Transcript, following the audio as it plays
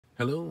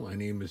Hello, my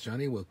name is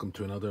Johnny. Welcome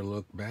to another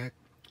look back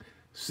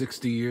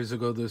 60 years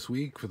ago this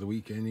week for the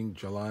week ending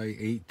July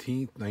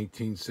 18th,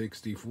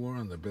 1964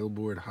 on the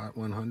Billboard Hot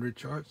 100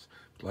 charts.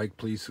 Like,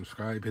 please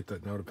subscribe, hit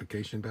that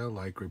notification bell,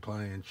 like,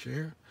 reply, and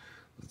share.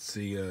 Let's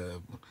see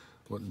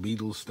what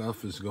Beatles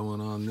stuff is going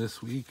on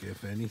this week,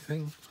 if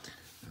anything.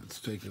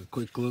 Let's take a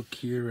quick look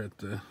here at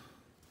the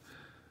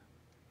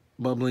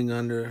bubbling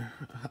under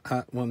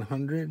Hot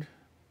 100.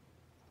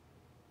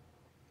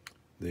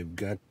 They've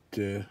got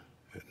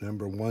at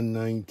number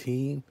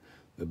 119,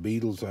 the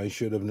Beatles, I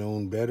Should Have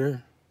Known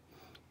Better.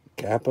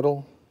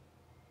 Capital.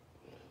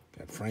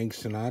 Got Frank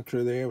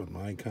Sinatra there with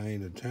My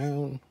Kind of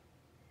Town.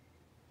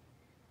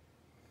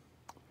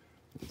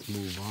 Let's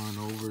move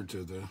on over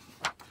to the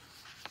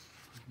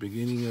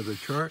beginning of the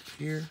chart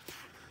here.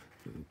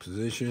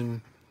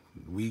 Position,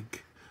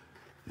 week,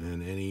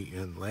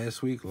 and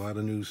last week, a lot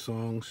of new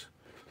songs.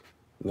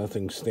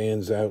 Nothing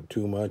stands out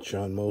too much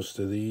on most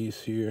of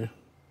these here.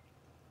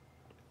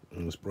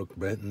 It was Brooke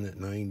Benton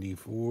at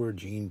 94,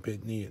 Gene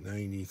Pitney at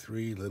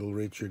 93, Little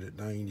Richard at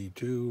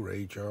 92,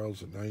 Ray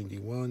Charles at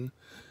 91.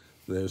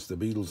 There's the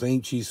Beatles,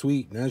 Ain't She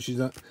Sweet? Now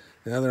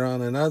they're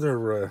on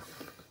another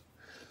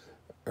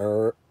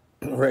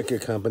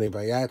record company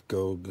by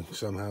Atco.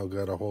 Somehow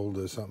got a hold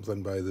of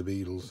something by the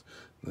Beatles.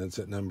 That's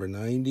at number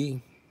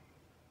 90.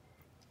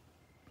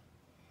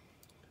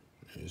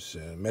 There's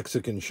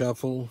Mexican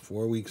Shuffle,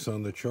 4 weeks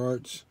on the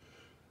charts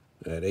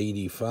at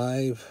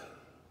 85.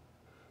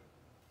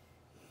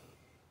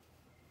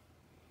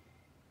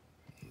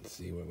 Let's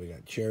see what we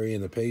got. Cherry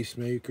and the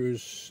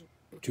Pacemakers,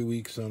 2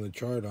 weeks on the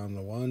chart on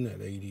the 1 at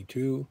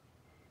 82.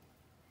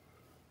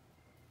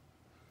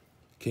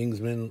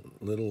 Kingsmen,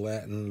 Little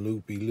Latin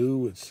Loopy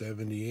Loo at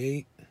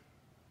 78.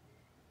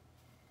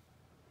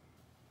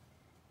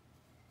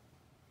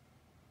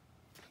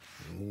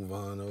 Move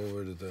on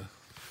over to the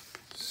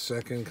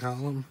second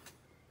column.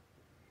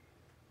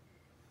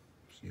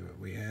 See what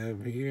we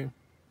have here.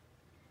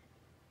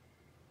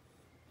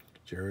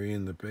 Cherry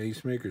and the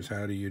Pacemakers,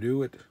 How Do You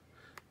Do It?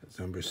 That's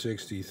number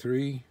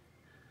 63,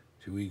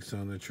 2 weeks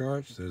on the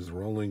charts. There's the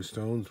Rolling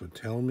Stones with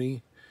Tell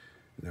Me,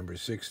 number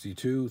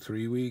 62,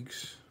 3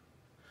 weeks.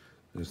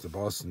 There's the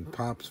Boston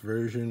Pops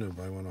version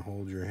of I Want to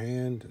Hold Your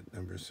Hand at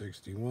number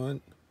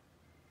 61.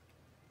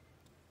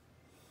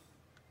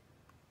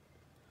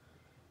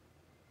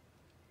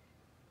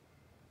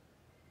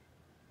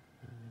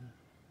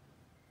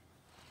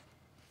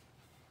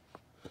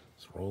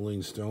 It's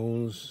Rolling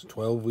Stones,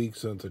 12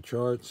 weeks on the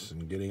charts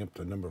and getting up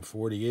to number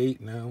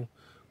 48 now.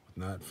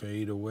 Not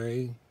Fade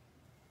Away.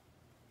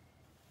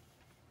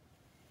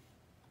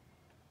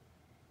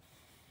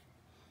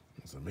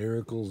 There's the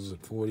Miracles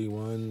at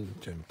 41,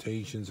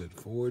 Temptations at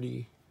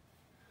 40,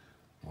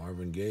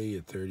 Marvin Gaye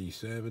at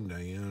 37,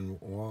 Diane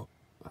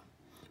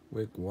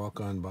Wick,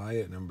 Walk On By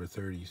at number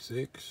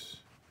 36,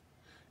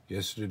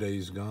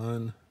 Yesterday's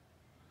Gone,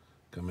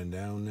 coming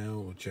down now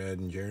with Chad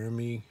and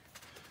Jeremy.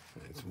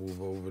 Let's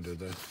move over to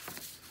the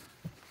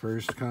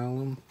first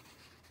column.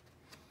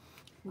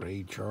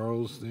 Ray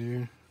Charles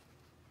there.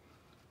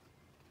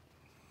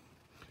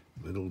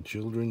 Little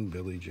Children,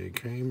 Billy J.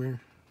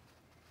 Kramer.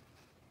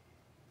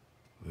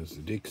 There's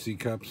the Dixie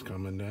Cups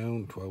coming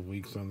down, 12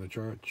 weeks on the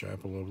chart.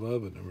 Chapel of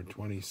Love at number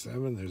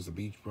 27. There's the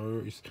Beach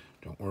Boys,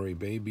 Don't Worry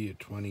Baby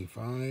at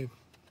 25.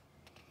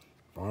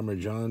 Farmer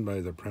John by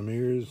the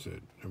Premiers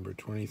at number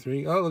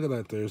 23. Oh, look at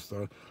that. There's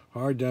the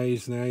Hard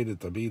Day's Night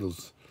at the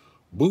Beatles.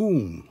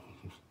 Boom!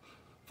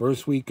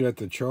 First week at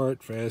the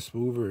chart, Fast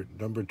Mover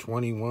at number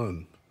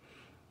 21.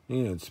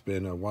 You know, it's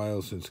been a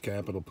while since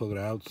Capitol put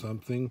out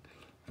something.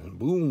 And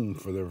boom,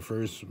 for their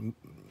first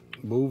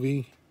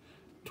movie,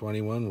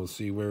 21. We'll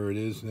see where it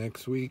is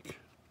next week.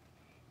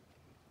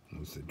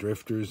 It's the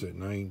Drifters at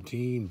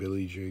 19,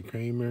 Billy J.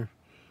 Kramer.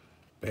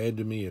 Bad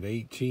to Me at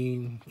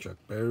 18, Chuck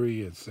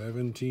Berry at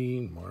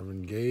 17,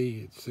 Marvin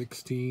Gaye at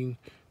 16,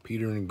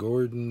 Peter and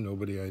Gordon,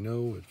 Nobody I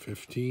Know at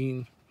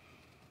 15.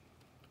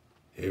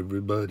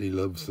 Everybody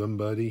Loves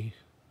Somebody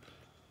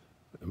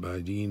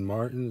by Dean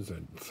Martins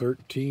at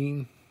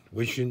 13,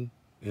 Wishing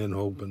and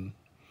Hoping.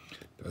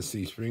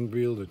 Dusty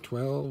Springfield at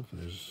 12.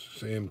 There's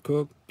Sam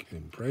Cooke,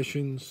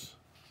 Impressions.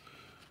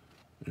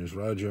 There's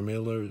Roger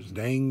Miller's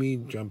Dang Me,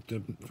 jumped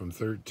up from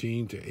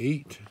 13 to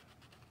 8.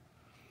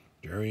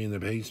 Jerry and the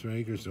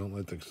Pacemakers, Don't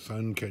Let the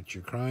Sun Catch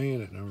You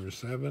Crying at number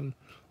 7.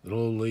 Little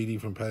Old Lady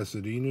from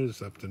Pasadena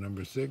is up to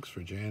number 6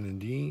 for Jan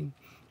and Dean.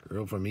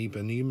 Girl from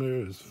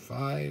Ipanema is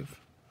 5.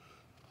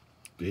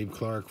 Dave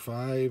Clark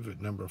 5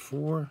 at number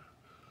 4.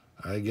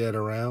 I Get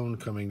Around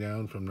coming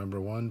down from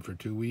number 1 for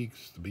 2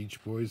 weeks. The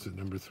Beach Boys at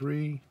number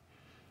 3.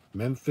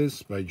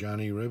 Memphis by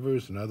Johnny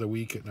Rivers, another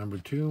week at number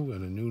 2.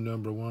 And a new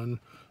number 1,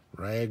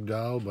 Rag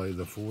Doll by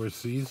the Four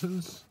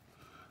Seasons.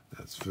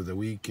 That's for the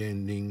week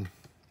ending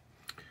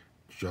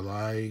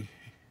July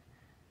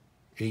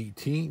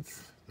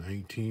 18th,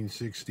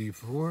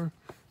 1964.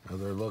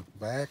 Another look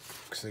back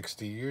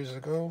 60 years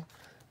ago.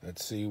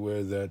 Let's see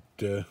where that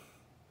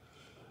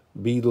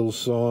Beatles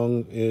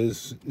song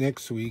is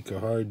next week, A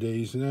Hard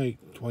Day's Night,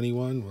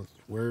 21,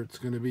 where it's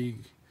going to be.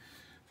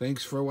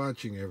 Thanks for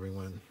watching,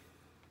 everyone.